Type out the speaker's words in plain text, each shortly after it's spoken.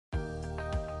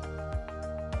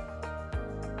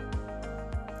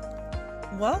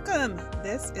Welcome!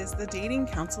 This is the Dating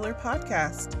Counselor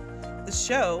Podcast, the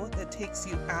show that takes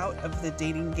you out of the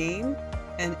dating game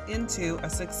and into a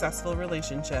successful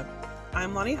relationship.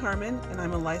 I'm Lonnie Harmon, and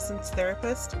I'm a licensed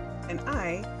therapist, and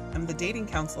I am the Dating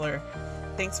Counselor.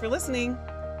 Thanks for listening.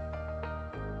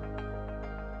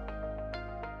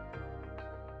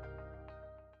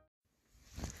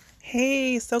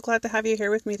 Hey, so glad to have you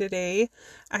here with me today.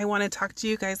 I want to talk to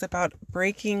you guys about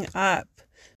breaking up.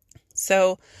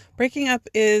 So breaking up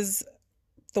is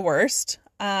the worst.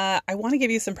 I want to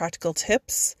give you some practical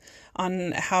tips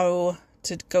on how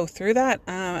to go through that.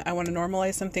 I want to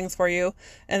normalize some things for you.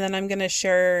 And then I'm going to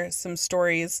share some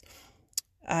stories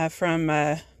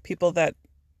from people that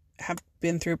have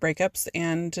been through breakups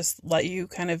and just let you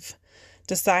kind of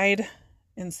decide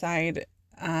inside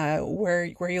where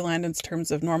you land in terms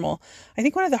of normal. I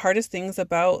think one of the hardest things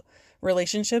about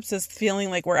relationships is feeling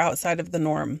like we're outside of the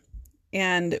norm.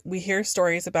 And we hear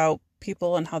stories about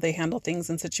people and how they handle things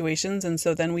in situations. And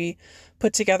so then we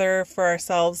put together for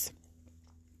ourselves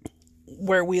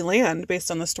where we land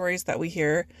based on the stories that we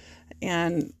hear.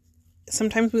 And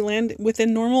sometimes we land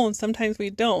within normal and sometimes we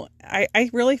don't. I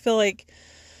really feel like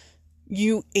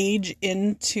you age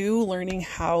into learning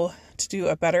how to do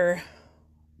a better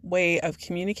way of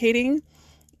communicating.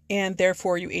 And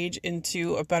therefore you age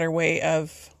into a better way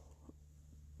of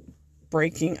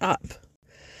breaking up.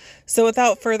 So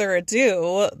without further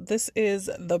ado, this is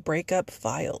the Breakup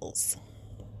Files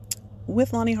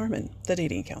with Lonnie Harmon, the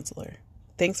Dating Counselor.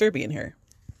 Thanks for being here.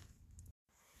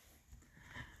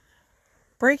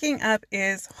 Breaking up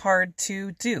is hard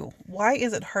to do. Why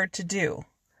is it hard to do?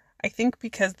 I think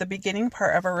because the beginning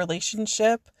part of a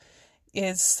relationship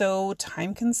is so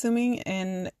time consuming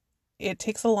and it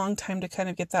takes a long time to kind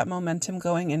of get that momentum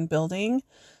going and building.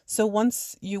 So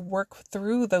once you work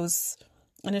through those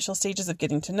initial stages of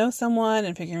getting to know someone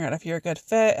and figuring out if you're a good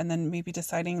fit and then maybe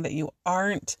deciding that you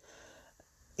aren't,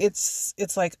 it's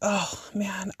like, oh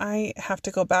man, I have to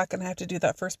go back and I have to do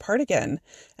that first part again.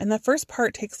 And that first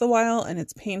part takes a while and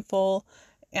it's painful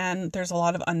and there's a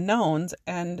lot of unknowns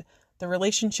and the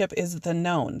relationship is the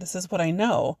known. This is what I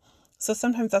know. So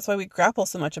sometimes that's why we grapple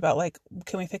so much about like,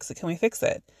 can we fix it? Can we fix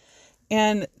it?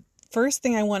 And first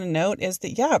thing I want to note is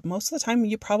that, yeah, most of the time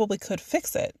you probably could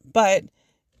fix it, but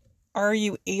are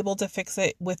you able to fix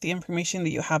it with the information that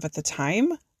you have at the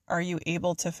time? Are you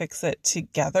able to fix it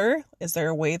together? Is there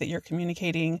a way that you're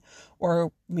communicating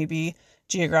or maybe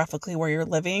geographically where you're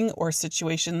living or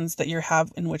situations that you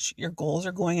have in which your goals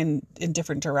are going in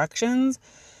different directions?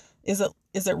 Is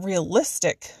it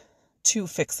realistic to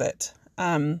fix it?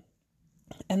 And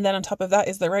then on top of that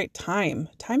is the right time.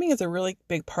 Timing is a really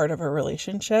big part of a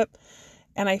relationship.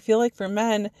 And I feel like for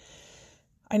men,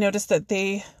 I noticed that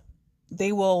they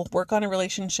will work on a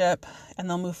relationship and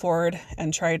they'll move forward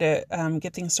and try to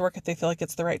get things to work if they feel like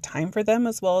it's the right time for them,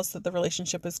 as well as that the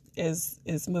relationship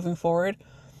is moving forward.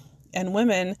 And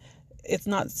women, it's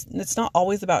not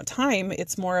always about time.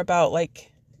 It's more about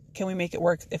like, can we make it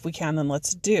work? If we can, then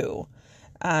let's do.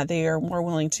 They are more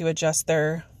willing to adjust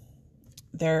their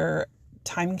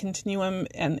time continuum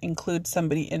and include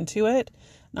somebody into it.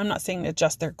 And I'm not saying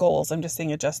adjust their goals. I'm just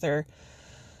saying adjust their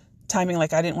timing.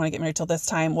 Like, I didn't want to get married till this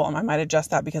time. Well, I might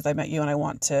adjust that because I met you and I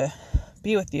want to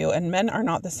be with you. And men are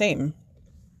not the same.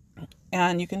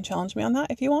 And you can challenge me on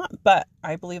that if you want, but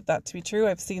I believe that to be true.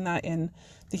 I've seen that in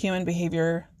the human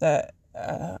behavior that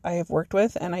I have worked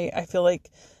with. And I feel like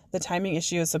the timing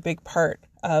issue is a big part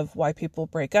of why people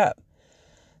break up.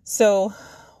 So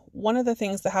one of the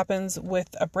things that happens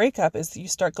with a breakup is that you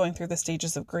start going through the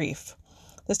stages of grief.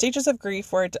 The stages of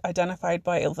grief were identified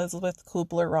by Elizabeth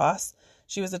Kubler-Ross.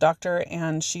 She was a doctor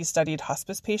and she studied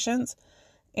hospice patients.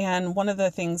 And one of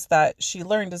the things that she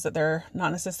learned is that they're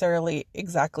not necessarily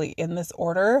exactly in this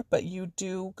order, but you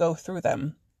do go through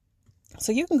them.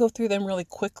 So you can go through them really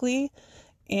quickly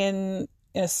in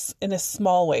a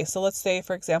small way. So let's say,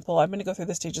 for example, I'm going to go through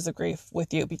the stages of grief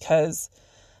with you because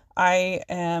I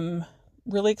am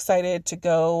really excited to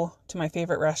go to my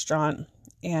favorite restaurant.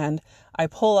 And I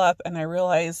pull up and I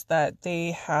realize that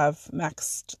they have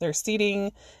maxed their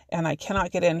seating and I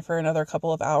cannot get in for another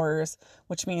couple of hours,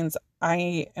 which means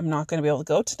I am not going to be able to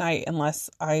go tonight unless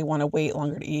I want to wait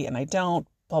longer to eat and I don't,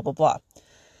 blah, blah, blah.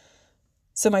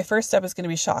 So my first step is going to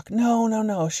be shock.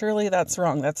 No, surely that's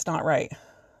wrong. That's not right.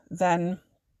 Then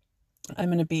I'm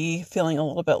going to be feeling a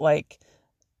little bit like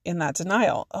in that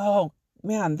denial. Oh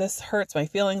man, this hurts my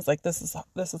feelings. Like this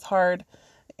is hard.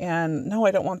 And no,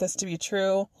 I don't want this to be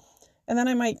true. And then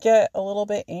I might get a little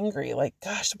bit angry. Like,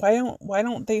 gosh, why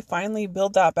don't they finally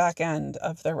build that back end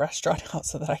of their restaurant out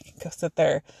so that I can go sit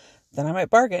there? Then I might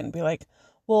bargain and be like,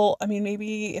 well, I mean,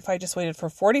 maybe if I just waited for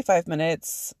 45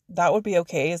 minutes, that would be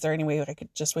okay. Is there any way I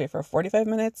could just wait for 45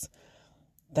 minutes?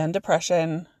 Then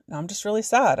depression. Now I'm just really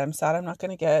sad. I'm sad I'm not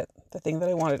going to get the thing that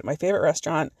I wanted at my favorite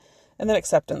restaurant. And then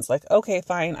acceptance, like, okay,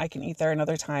 fine, I can eat there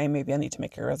another time. Maybe I need to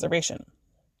make a reservation.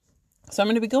 So I'm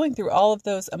going to be going through all of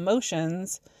those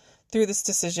emotions through this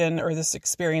decision or this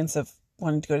experience of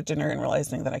wanting to go to dinner and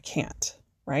realizing that I can't,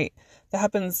 right? That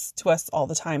happens to us all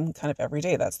the time, kind of every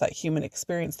day. That's that human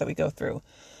experience that we go through.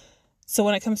 So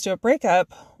when it comes to a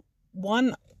breakup,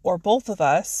 one or both of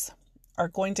us are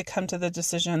going to come to the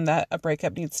decision that a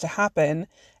breakup needs to happen.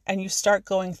 And you start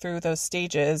going through those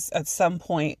stages at some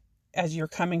point as you're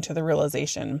coming to the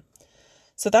realization.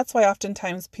 So that's why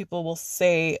oftentimes people will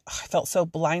say, oh, I felt so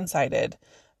blindsided,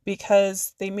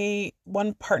 because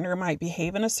one partner might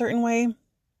behave in a certain way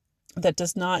that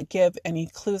does not give any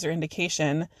clues or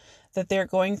indication that they're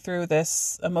going through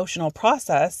this emotional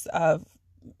process of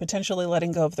potentially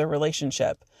letting go of the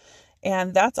relationship.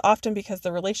 And that's often because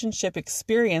the relationship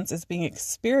experience is being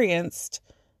experienced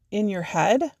in your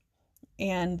head,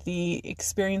 and the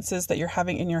experiences that you're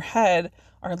having in your head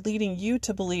are leading you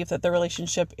to believe that the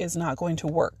relationship is not going to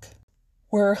work.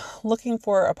 We're looking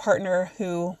for a partner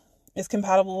who is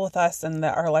compatible with us and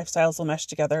that our lifestyles will mesh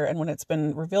together. And when it's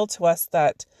been revealed to us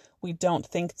that we don't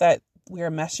think that we are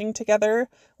meshing together,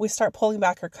 we start pulling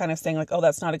back or kind of saying like, oh,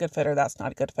 that's not a good fit, or that's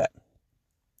not a good fit.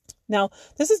 Now,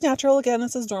 this is natural. Again,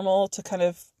 this is normal to kind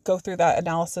of go through that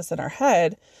analysis in our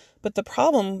head. But the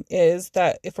problem is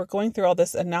that if we're going through all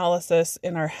this analysis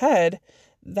in our head,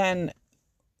 then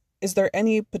is there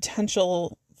any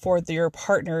potential for your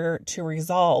partner to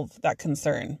resolve that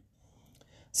concern?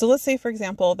 So let's say, for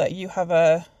example, that you have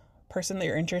a person that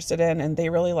you're interested in and they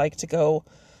really like to go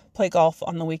play golf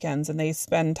on the weekends, and they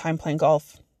spend time playing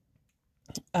golf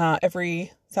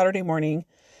every Saturday morning.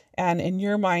 And in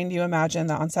your mind, you imagine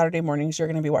that on Saturday mornings, you're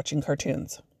going to be watching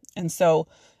cartoons. And so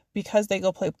because they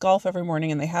go play golf every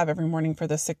morning, and they have every morning for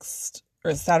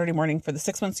Saturday morning for the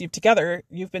 6 months you've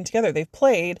been together, they've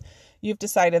played, you've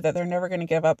decided that they're never going to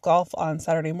give up golf on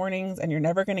Saturday mornings, and you're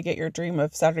never going to get your dream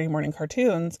of Saturday morning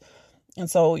cartoons. And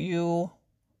so you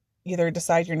either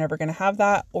decide you're never going to have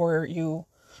that, or you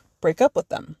break up with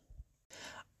them.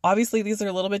 Obviously, these are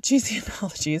a little bit cheesy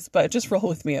analogies, but just roll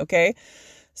with me, okay?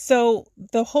 So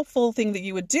the hopeful thing that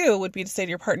you would do would be to say to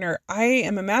your partner, I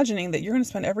am imagining that you're going to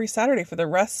spend every Saturday for the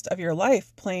rest of your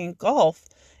life playing golf.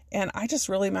 And I just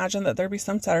really imagine that there'd be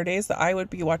some Saturdays that I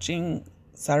would be watching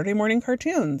Saturday morning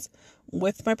cartoons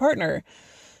with my partner.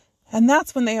 And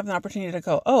that's when they have an opportunity to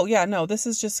go, oh yeah, no, this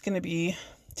is just going to be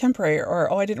temporary,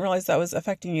 or, oh, I didn't realize that was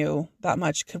affecting you that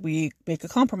much. Could we make a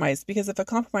compromise? Because if a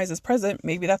compromise is present,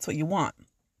 maybe that's what you want.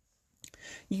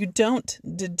 You don't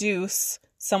deduce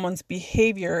someone's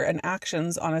behavior and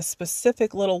actions on a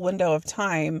specific little window of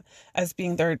time as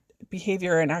being their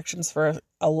behavior and actions for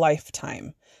a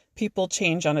lifetime. People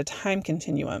change on a time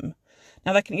continuum.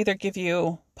 Now that can either give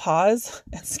you pause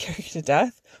and scare you to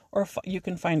death, or you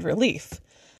can find relief.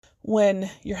 When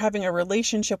you're having a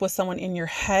relationship with someone in your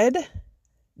head,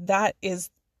 that is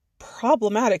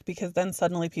problematic, because then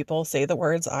suddenly people say the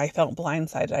words, I felt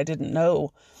blindsided. I didn't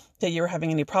know that you were having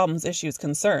any problems, issues,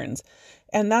 concerns.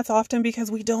 And that's often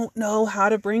because we don't know how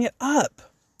to bring it up.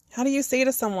 How do you say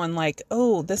to someone like,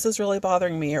 oh, this is really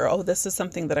bothering me, or, oh, this is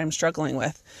something that I'm struggling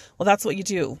with? Well, that's what you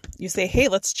do. You say, hey,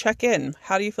 let's check in.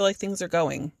 How do you feel like things are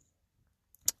going?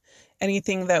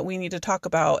 Anything that we need to talk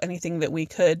about, anything that we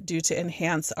could do to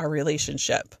enhance our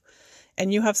relationship.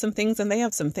 And you have some things and they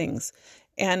have some things.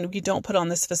 And we don't put on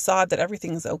this facade that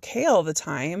everything's okay all the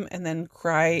time and then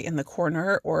cry in the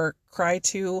corner, or cry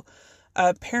to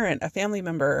a parent, a family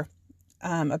member,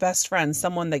 a best friend,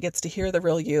 someone that gets to hear the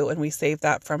real you, and we save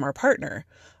that from our partner.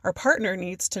 Our partner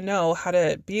needs to know how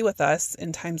to be with us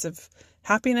in times of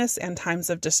happiness and times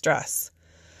of distress.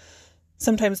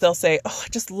 Sometimes they'll say, oh, I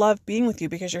just love being with you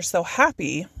because you're so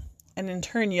happy. And in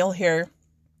turn, you'll hear,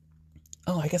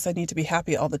 oh, I guess I need to be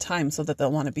happy all the time so that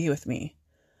they'll want to be with me.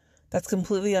 That's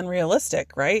completely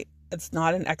unrealistic, right? It's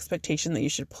not an expectation that you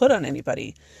should put on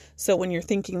anybody. So when you're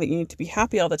thinking that you need to be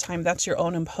happy all the time, that's your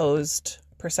own imposed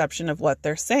perception of what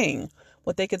they're saying.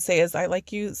 What they could say is, I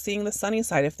like you seeing the sunny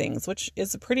side of things, which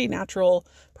is a pretty natural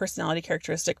personality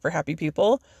characteristic for happy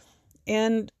people.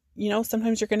 And,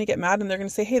 sometimes you're going to get mad and they're going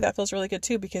to say, hey, that feels really good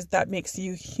too, because that makes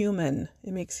you human.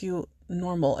 It makes you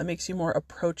normal. It makes you more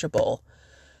approachable.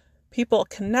 People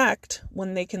connect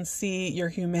when they can see your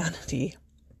humanity.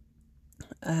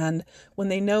 And when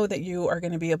they know that you are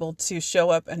going to be able to show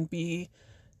up and be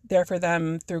there for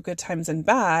them through good times and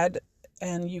bad,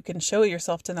 and you can show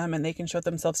yourself to them and they can show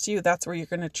themselves to you, that's where you're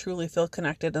going to truly feel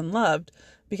connected and loved.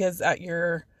 Because at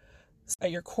your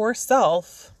At your core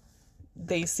self,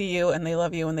 they see you and they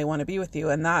love you and they want to be with you.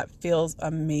 And that feels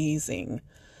amazing.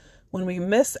 When we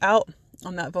miss out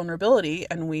on that vulnerability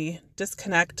and we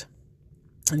disconnect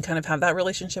and kind of have that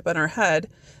relationship in our head,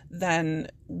 then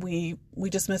we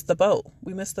just miss the boat.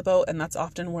 We miss the boat, and that's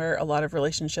often where a lot of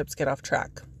relationships get off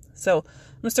track. So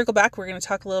I'm going to circle back. We're going to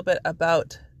talk a little bit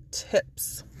about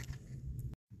tips.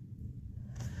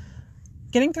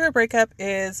 Getting through a breakup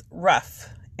is rough.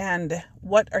 And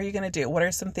what are you going to do? What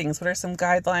are some things? What are some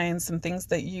guidelines, some things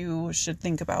that you should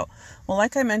think about? Well,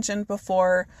 like I mentioned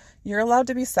before, you're allowed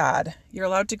to be sad. You're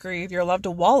allowed to grieve. You're allowed to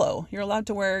wallow. You're allowed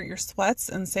to wear your sweats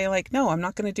and say like, no, I'm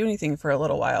not going to do anything for a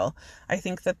little while. I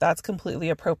think that that's completely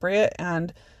appropriate.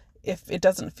 And if it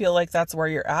doesn't feel like that's where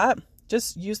you're at,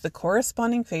 just use the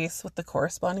corresponding face with the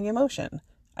corresponding emotion.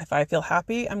 If I feel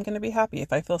happy, I'm going to be happy.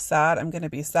 If I feel sad, I'm going to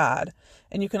be sad.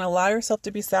 And you can allow yourself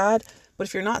to be sad. But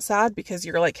if you're not sad because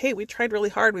you're like, hey, we tried really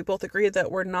hard, we both agreed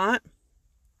that we're not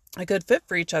a good fit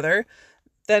for each other,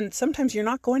 then sometimes you're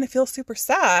not going to feel super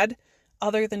sad,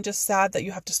 other than just sad that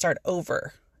you have to start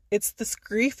over. It's this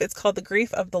grief. It's called the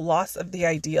grief of the loss of the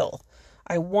ideal.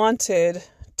 I wanted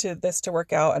this to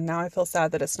work out, and now I feel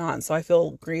sad that it's not. And so I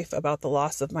feel grief about the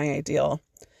loss of my ideal.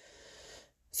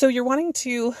 So you're wanting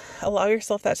to allow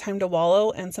yourself that time to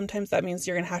wallow, and sometimes that means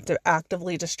you're going to have to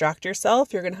actively distract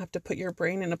yourself. You're going to have to put your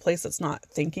brain in a place that's not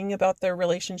thinking about the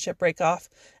relationship breakoff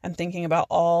and thinking about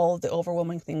all the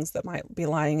overwhelming things that might be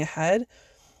lying ahead.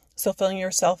 So filling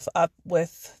yourself up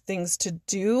with things to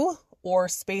do or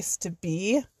space to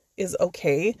be is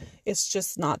okay. It's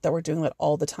just not that we're doing that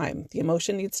all the time. The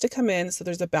emotion needs to come in. So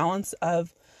there's a balance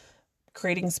of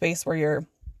creating space where you're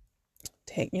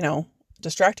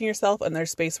distracting yourself, and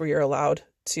there's space where you're allowed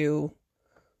to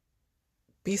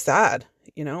be sad.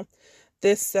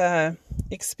 This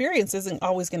experience isn't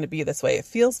always going to be this way. It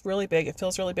feels really big. It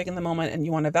feels really big in the moment, and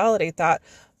you want to validate that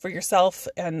for yourself,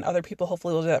 and other people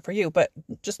hopefully will do that for you. But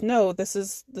just know this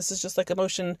is just like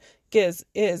emotion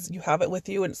is. You have it with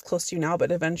you and it's close to you now,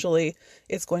 but eventually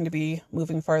it's going to be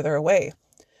moving farther away.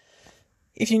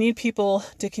 If you need people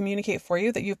to communicate for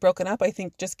you that you've broken up, I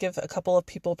think just give a couple of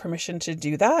people permission to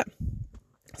do that.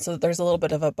 So there's a little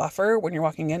bit of a buffer when you're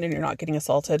walking in and you're not getting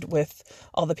assaulted with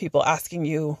all the people asking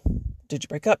you, did you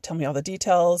break up? Tell me all the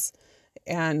details.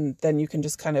 And then you can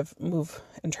just kind of move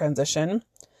and transition.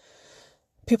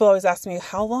 People always ask me,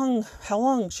 how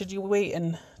long should you wait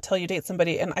until you date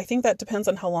somebody? And I think that depends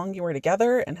on how long you were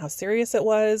together and how serious it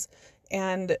was.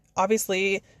 And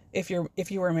obviously, if you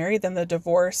were married, then the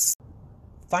divorce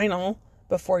final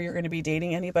before you're going to be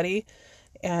dating anybody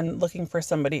and looking for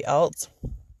somebody else.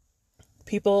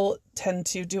 People tend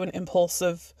to do an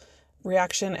impulsive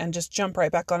reaction and just jump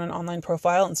right back on an online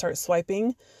profile and start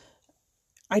swiping.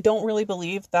 I don't really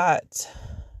believe that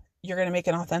you're going to make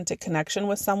an authentic connection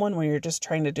with someone when you're just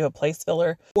trying to do a place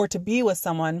filler, or to be with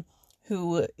someone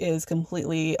who is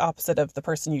completely opposite of the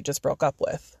person you just broke up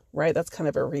with, right? That's kind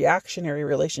of a reactionary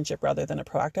relationship rather than a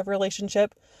proactive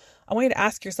relationship. I want you to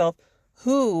ask yourself,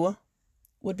 who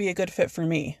would be a good fit for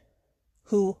me?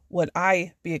 Who would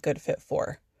I be a good fit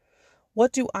for?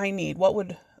 What do I need?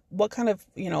 What kind of,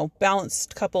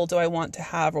 balanced couple do I want to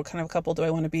have? What kind of couple do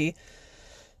I want to be?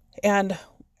 And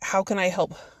how can I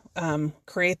help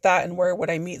create that? And where would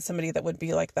I meet somebody that would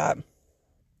be like that?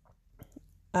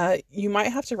 You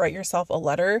might have to write yourself a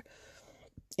letter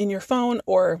in your phone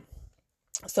or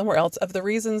somewhere else of the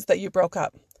reasons that you broke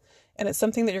up. And it's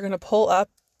something that you're going to pull up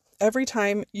every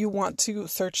time you want to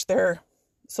search their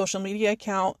social media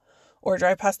account or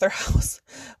drive past their house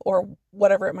or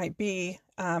whatever it might be.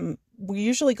 We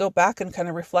usually go back and kind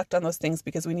of reflect on those things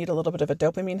because we need a little bit of a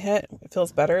dopamine hit. It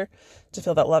feels better to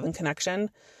feel that love and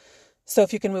connection. So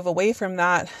if you can move away from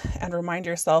that and remind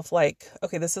yourself like,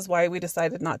 okay, this is why we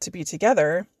decided not to be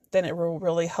together, then it will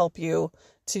really help you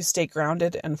to stay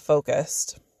grounded and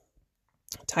focused.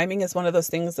 Timing is one of those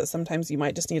things that sometimes you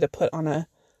might just need to put on a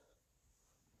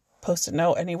Post-it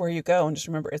note anywhere you go, and just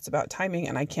remember it's about timing,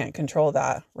 and I can't control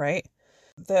that, right?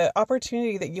 The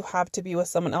opportunity that you have to be with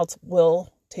someone else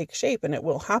will take shape and it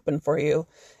will happen for you.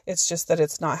 It's just that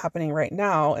it's not happening right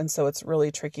now, and so it's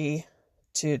really tricky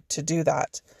to do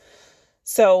that.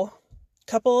 So,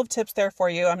 couple of tips there for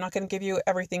you. I'm not going to give you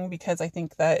everything because I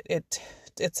think that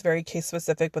it's very case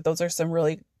specific, but those are some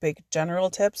really big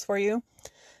general tips for you.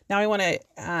 Now I want to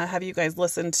have you guys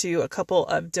listen to a couple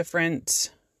of different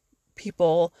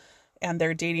people and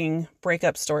their dating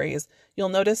breakup stories. You'll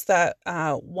notice that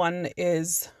one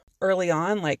is early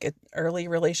on, like an early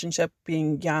relationship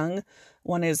being young.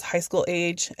 One is high school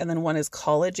age, and then one is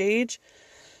college age.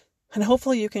 And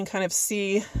hopefully you can kind of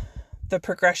see the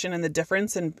progression and the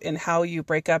difference in how you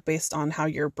break up based on how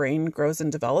your brain grows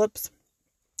and develops.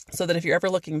 So that if you're ever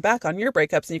looking back on your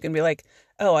breakups, and you can be like,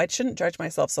 oh, I shouldn't judge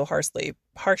myself so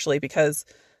harshly because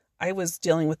I was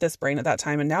dealing with this brain at that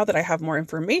time. And now that I have more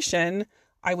information,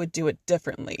 I would do it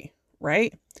differently,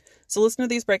 right? So listen to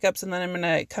these breakups, and then I'm going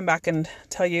to come back and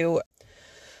tell you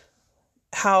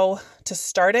how to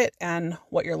start it and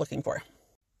what you're looking for.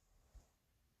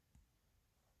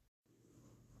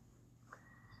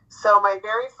 So my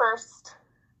very first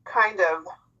kind of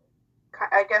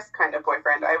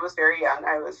boyfriend, I was very young.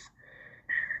 I was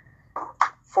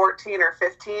 14 or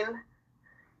 15.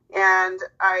 And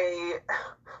I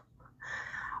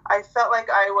felt like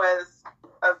I was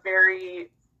a very,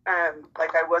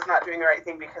 like I was not doing the right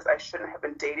thing because I shouldn't have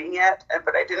been dating yet,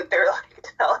 but I didn't dare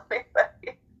tell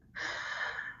anybody.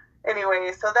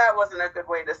 Anyway, so that wasn't a good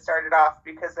way to start it off,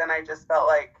 because then I just felt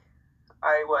like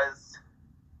I was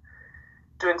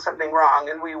doing something wrong,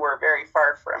 and we were very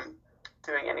far from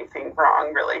doing anything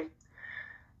wrong, really.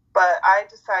 But I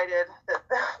decided that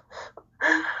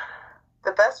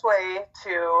the best way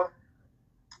to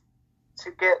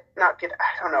get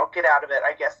out of it,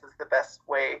 I guess, is the best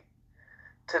way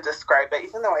to describe it,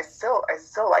 even though I still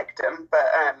liked him.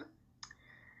 But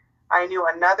I knew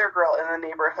another girl in the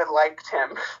neighborhood liked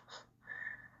him.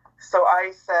 So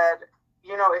I said,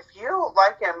 if you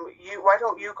like him, why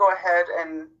don't you go ahead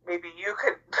and maybe you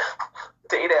could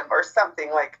date him or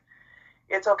something. Like,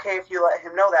 it's okay if you let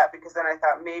him know that, because then I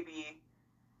thought maybe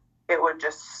it would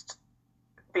just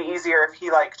be easier if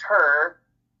he liked her,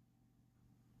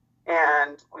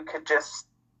 and we could just,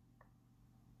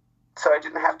 so I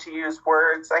didn't have to use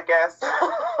words, I guess.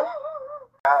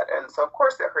 And so of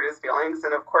course it hurt his feelings,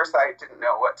 and of course I didn't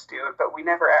know what to do, but we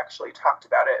never actually talked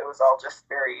about it. It was all just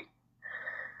very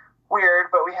weird,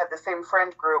 but we had the same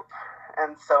friend group,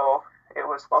 and so it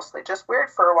was mostly just weird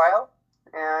for a while,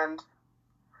 and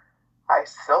I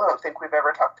still don't think we've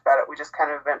ever talked about it. We just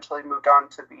kind of eventually moved on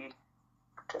to be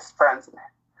just friends and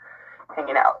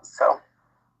hanging out. So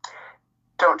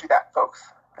don't do that, folks.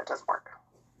 It doesn't work.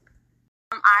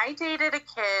 I dated a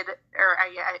kid,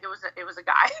 it was a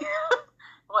guy.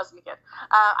 It wasn't a kid.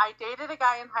 I dated a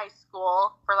guy in high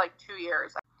school for like 2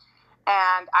 years,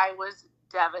 and I was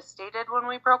devastated when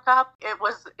we broke up. It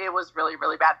was really,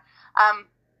 really bad.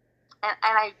 And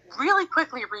I really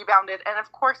quickly rebounded. And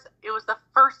of course, it was the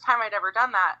first time I'd ever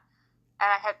done that. And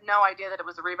I had no idea that it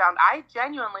was a rebound. I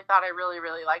genuinely thought I really,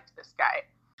 really liked this guy.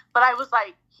 But I was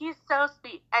like, he's so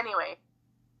sweet. Anyway,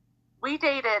 we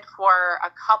dated for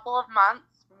a couple of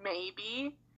months,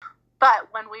 maybe. But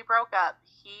when we broke up,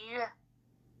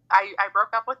 I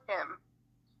broke up with him.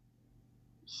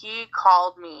 He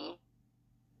called me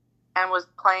and was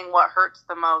playing What Hurts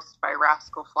the Most by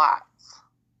Rascal Flatts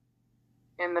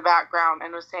in the background,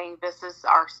 and was saying, this is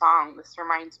our song, this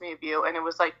reminds me of you. And it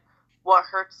was like, what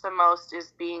hurts the most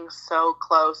is being so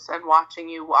close and watching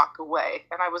you walk away.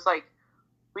 And I was like,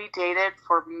 we dated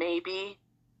for maybe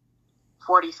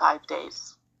 45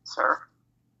 days, sir.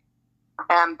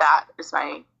 And that is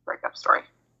my breakup story.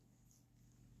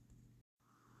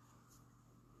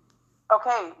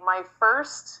 Okay, my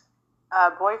first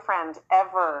boyfriend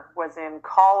ever was in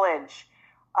college.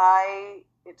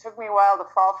 It took me a while to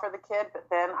fall for the kid, but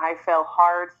then I fell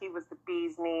hard. He was the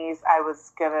bee's knees. I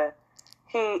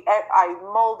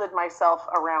molded myself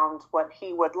around what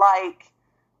he would like,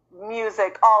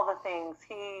 music, all the things.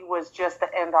 He was just the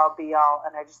end-all, be-all,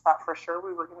 and I just thought for sure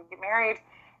we were going to get married.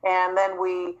 And then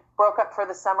we broke up for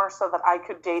the summer so that I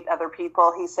could date other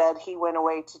people. He said he went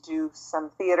away to do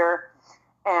some theater.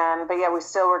 But yeah, we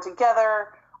still were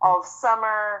together all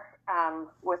summer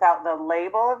without the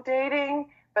label of dating.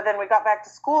 But then we got back to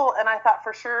school, and I thought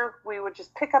for sure we would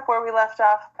just pick up where we left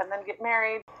off and then get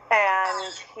married.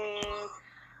 And he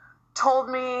told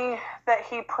me that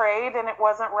he prayed and it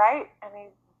wasn't right, and he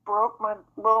broke my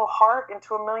little heart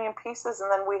into a million pieces. And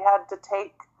then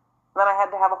I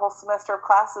had to have a whole semester of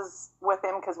classes with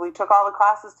him because we took all the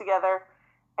classes together.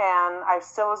 And I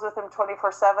still was with him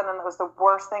 24/7, and it was the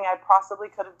worst thing I possibly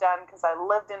could have done because I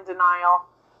lived in denial.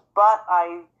 But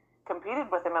I competed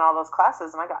with him in all those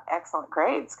classes, and I got excellent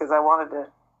grades because I wanted to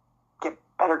get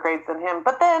better grades than him.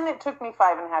 But then it took me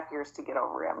 5.5 years to get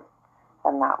over him,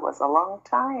 and that was a long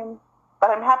time. But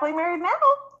I'm happily married now,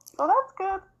 so that's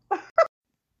good.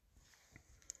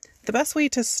 The best way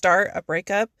to start a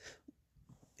breakup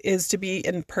is to be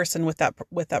in person with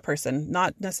that person,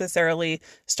 not necessarily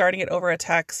starting it over a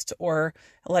text or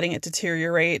letting it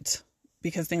deteriorate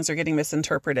because things are getting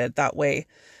misinterpreted that way.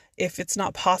 If it's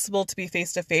not possible to be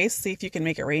face-to-face, see if you can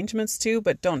make arrangements to,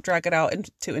 but don't drag it out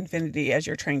into infinity as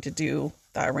you're trying to do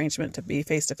that arrangement to be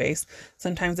face-to-face.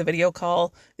 Sometimes a video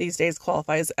call these days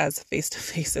qualifies as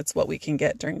face-to-face. It's what we can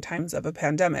get during times of a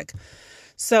pandemic.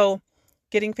 So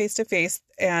getting face to face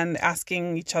and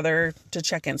asking each other to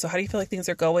check in. So how do you feel like things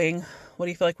are going? What do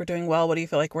you feel like we're doing well? What do you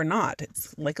feel like we're not?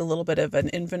 It's like a little bit of an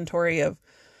inventory of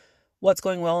what's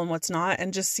going well and what's not,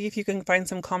 and just see if you can find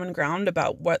some common ground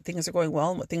about what things are going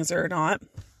well and what things are not.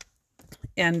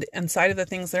 And inside of the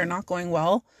things that are not going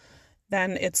well,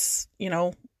 then it's,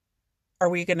 are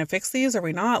we going to fix these? Are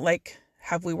we not? Like,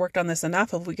 have we worked on this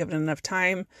enough? Have we given enough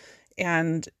time?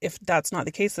 And if that's not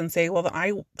the case, then say, well, then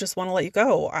I just want to let you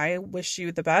go. I wish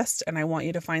you the best, and I want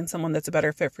you to find someone that's a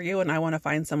better fit for you, and I want to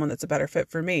find someone that's a better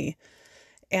fit for me.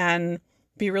 And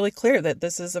be really clear that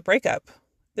this is a breakup.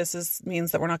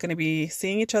 Means that we're not going to be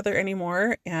seeing each other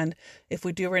anymore. And if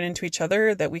we do run into each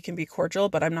other, that we can be cordial,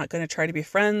 but I'm not going to try to be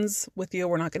friends with you.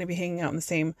 We're not going to be hanging out in the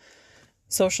same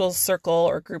social circle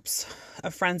or groups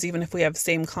of friends, even if we have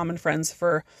same common friends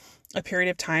for a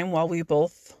period of time while we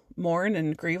both mourn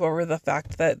and grieve over the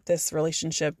fact that this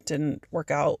relationship didn't work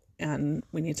out and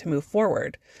we need to move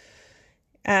forward.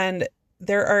 And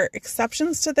there are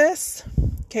exceptions to this.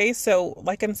 Okay, so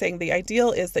like I'm saying, the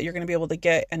ideal is that you're going to be able to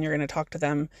get and you're going to talk to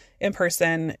them in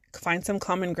person, find some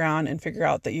common ground, and figure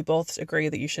out that you both agree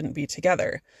that you shouldn't be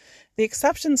together. The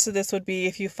exceptions to this would be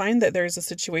if you find that there's a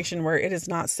situation where it is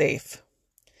not safe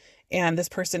and this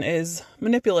person is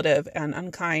manipulative and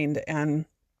unkind and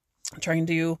trying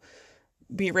to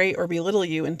berate or belittle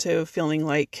you into feeling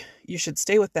like you should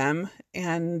stay with them,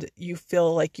 and you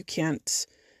feel like you can't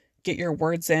get your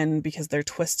words in because they're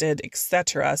twisted,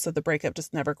 etc. So the breakup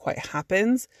just never quite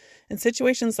happens. In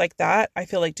situations like that, I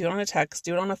feel like do it on a text,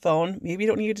 do it on a phone. Maybe you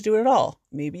don't need to do it at all.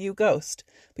 Maybe you ghost,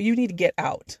 but you need to get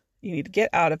out. You need to get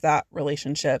out of that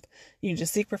relationship. You need to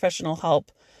seek professional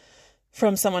help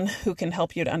from someone who can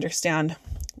help you to understand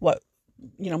what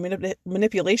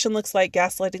manipulation looks like,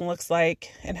 gaslighting looks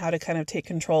like, and how to kind of take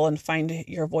control and find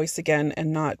your voice again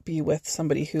and not be with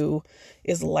somebody who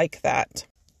is like that.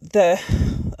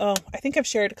 I think I've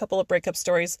shared a couple of breakup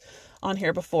stories on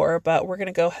here before, but we're going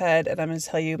to go ahead and I'm going to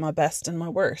tell you my best and my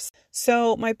worst.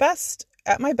 So my best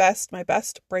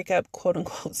breakup, quote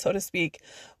unquote, so to speak,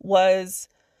 was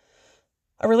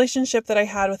a relationship that I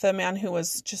had with a man who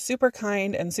was just super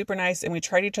kind and super nice. And we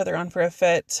tried each other on for a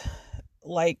fit,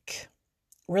 like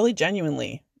really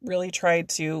genuinely, really tried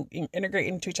to integrate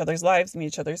into each other's lives, meet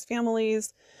each other's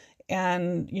families,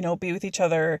 and, be with each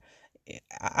other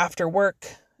after work,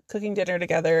 cooking dinner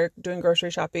together, doing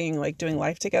grocery shopping, like doing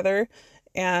life together.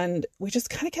 And we just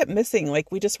kind of kept missing,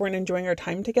 like we just weren't enjoying our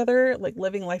time together. Like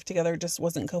living life together just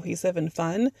wasn't cohesive and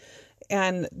fun.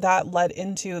 And that led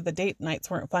into the date nights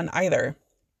weren't fun either.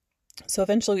 So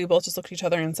eventually we both just looked at each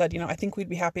other and said, I think we'd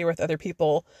be happier with other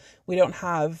people. We don't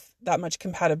have that much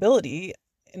compatibility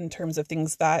in terms of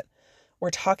things that we're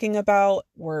talking about,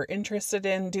 we're interested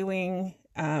in doing,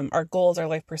 our goals, our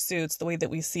life pursuits, the way that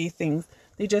we see things.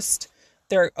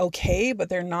 They're okay, but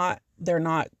they're not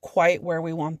quite where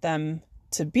we want them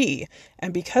to be.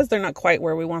 And because they're not quite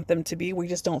where we want them to be, we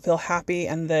just don't feel happy,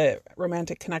 and the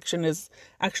romantic connection is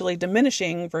actually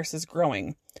diminishing versus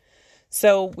growing.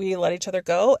 So we let each other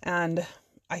go, and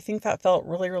I think that felt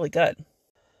really, really good.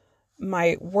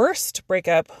 My worst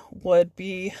breakup would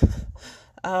be,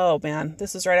 oh man,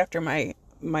 this is right after my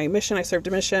mission. I served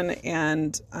a mission,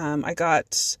 and I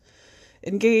got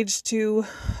engaged to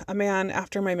a man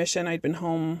after my mission. I'd been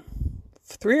home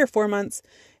 3 or 4 months,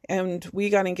 and we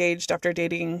got engaged after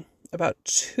dating about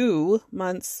 2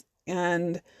 months.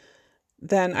 And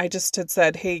then I just had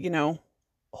said, hey,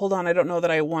 hold on, I don't know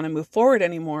that I want to move forward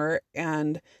anymore.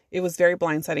 And it was very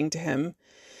blindsiding to him.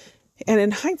 And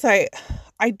in hindsight,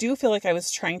 I do feel like I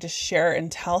was trying to share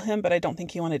and tell him, but I don't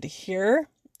think he wanted to hear.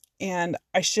 And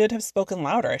I should have spoken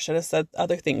louder. I should have said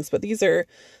other things. But these are,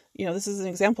 this is an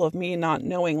example of me not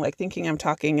knowing, like thinking I'm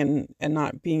talking and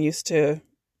not being used to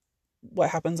what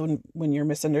happens when you're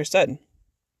misunderstood.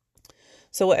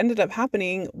 So what ended up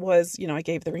happening was, I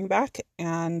gave the ring back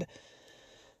and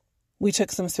we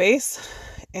took some space.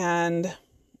 And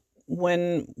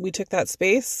when we took that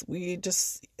space,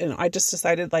 I just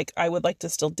decided, like, I would like to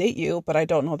still date you, but I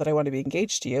don't know that I want to be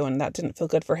engaged to you. And that didn't feel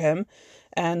good for him.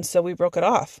 And so we broke it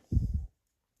off,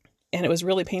 and it was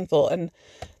really painful. And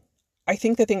I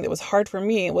think the thing that was hard for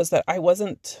me was that I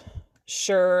wasn't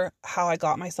sure how I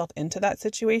got myself into that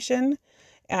situation.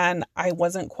 And I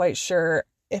wasn't quite sure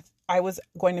if I was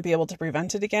going to be able to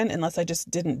prevent it again unless I just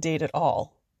didn't date at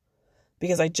all,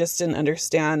 because I just didn't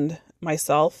understand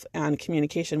myself and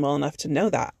communication well enough to know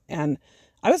that. And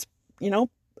I was,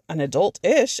 an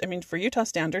adult-ish. I mean, for Utah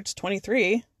standards,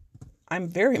 23, I'm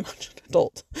very much an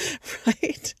adult,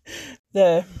 right?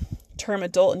 The term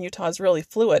adult in Utah is really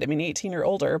fluid. I mean, 18 or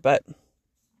older, but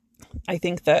I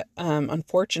think that,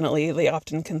 unfortunately, they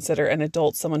often consider an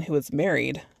adult someone who is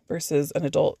married versus an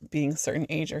adult being a certain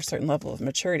age or a certain level of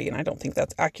maturity. And I don't think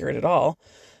that's accurate at all.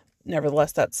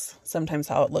 Nevertheless, that's sometimes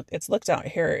how it's looked at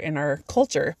here in our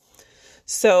culture.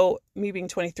 So me being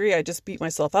 23, I just beat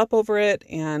myself up over it.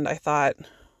 And I thought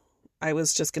I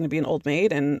was just going to be an old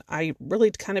maid. And I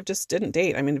really kind of just didn't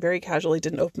date. I mean, very casually,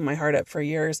 didn't open my heart up for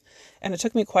years. And it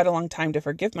took me quite a long time to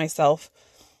forgive myself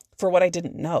for what I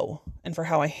didn't know and for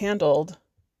how I handled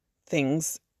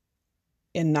things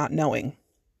in not knowing.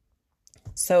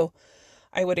 So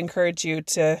I would encourage you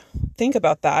to think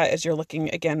about that as you're looking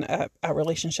again at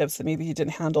relationships that maybe you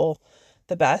didn't handle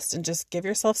the best, and just give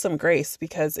yourself some grace,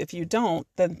 because if you don't,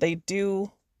 then they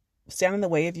do stand in the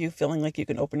way of you feeling like you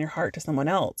can open your heart to someone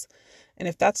else. And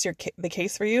if that's the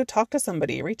case for you, talk to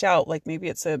somebody, reach out. Like maybe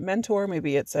it's a mentor,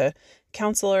 maybe it's a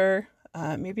counselor,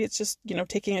 maybe it's just,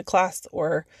 taking a class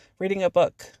or reading a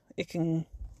book. It can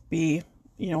be,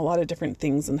 a lot of different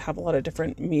things and have a lot of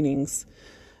different meanings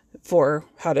for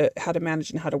how to manage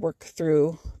and how to work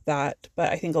through that.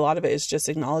 But I think a lot of it is just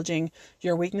acknowledging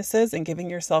your weaknesses and giving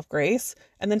yourself grace,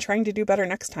 and then trying to do better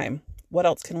next time. What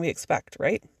else can we expect,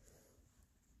 right?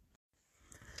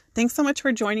 Thanks so much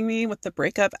for joining me with the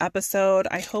breakup episode.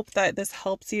 I hope that this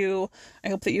helps you. I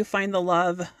hope that you find the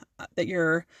love that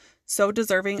you're so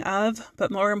deserving of.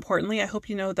 But more importantly, I hope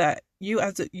you know that you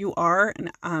as you are,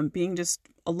 and being just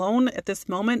alone at this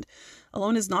moment,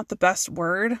 alone is not the best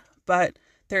word, but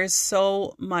there is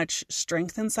so much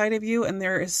strength inside of you, and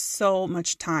there is so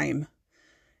much time,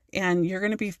 and you're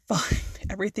going to be fine.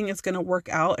 Everything is going to work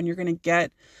out, and you're going to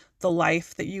get the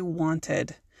life that you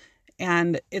wanted.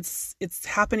 And it's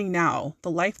happening now.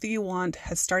 The life that you want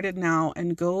has started now,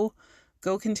 and go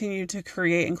continue to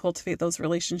create and cultivate those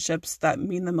relationships that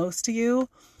mean the most to you,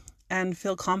 and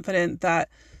feel confident that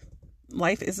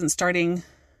life isn't starting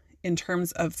in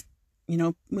terms of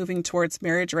moving towards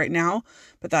marriage right now,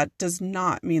 but that does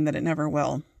not mean that it never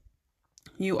will.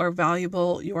 You are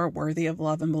valuable. You are worthy of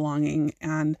love and belonging.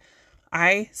 And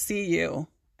I see you.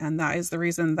 And that is the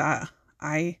reason that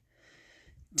I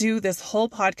do this whole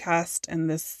podcast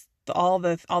and all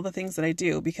the things that I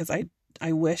do, because I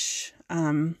wish,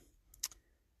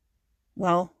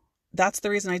 that's the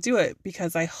reason I do it,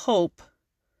 because I hope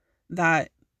that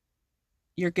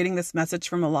you're getting this message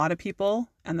from a lot of people,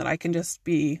 and that I can just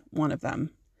be one of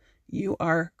them. You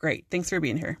are great. Thanks for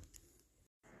being here.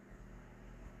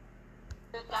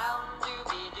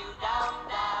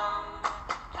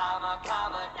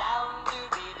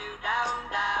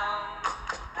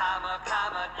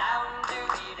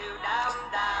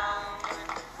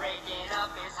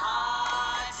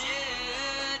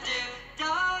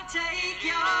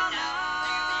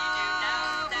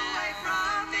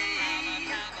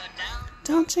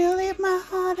 Don't you leave my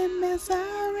heart in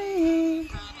misery,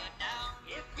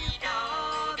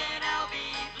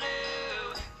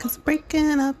 'cause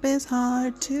breaking up is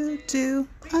hard to do.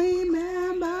 I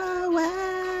remember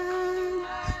when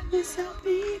you set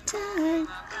me tight,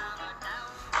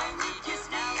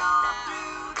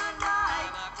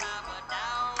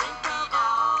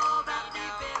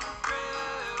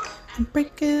 and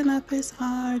breaking up is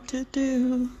hard to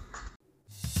do.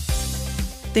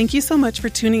 Thank you so much for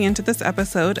tuning into this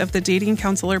episode of the Dating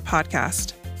Counselor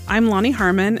Podcast. I'm Lonnie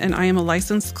Harmon, and I am a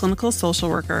licensed clinical social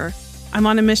worker. I'm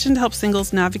on a mission to help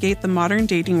singles navigate the modern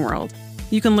dating world.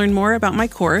 You can learn more about my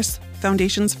course,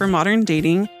 Foundations for Modern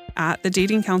Dating, at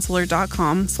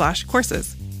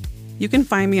thedatingcounselor.com/courses. You can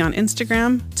find me on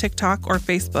Instagram, TikTok, or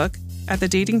Facebook at The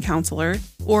Dating Counselor,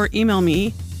 or email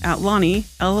me at Lonnie,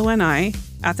 Loni,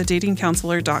 at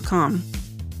thedatingcounselor.com.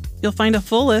 You'll find a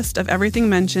full list of everything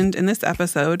mentioned in this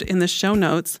episode in the show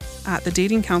notes at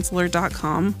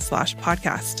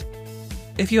thedatingcounselor.com/podcast.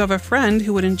 If you have a friend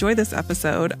who would enjoy this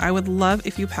episode, I would love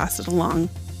if you passed it along.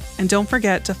 And don't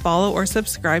forget to follow or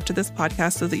subscribe to this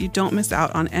podcast so that you don't miss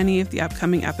out on any of the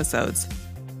upcoming episodes.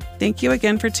 Thank you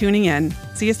again for tuning in.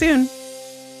 See you soon.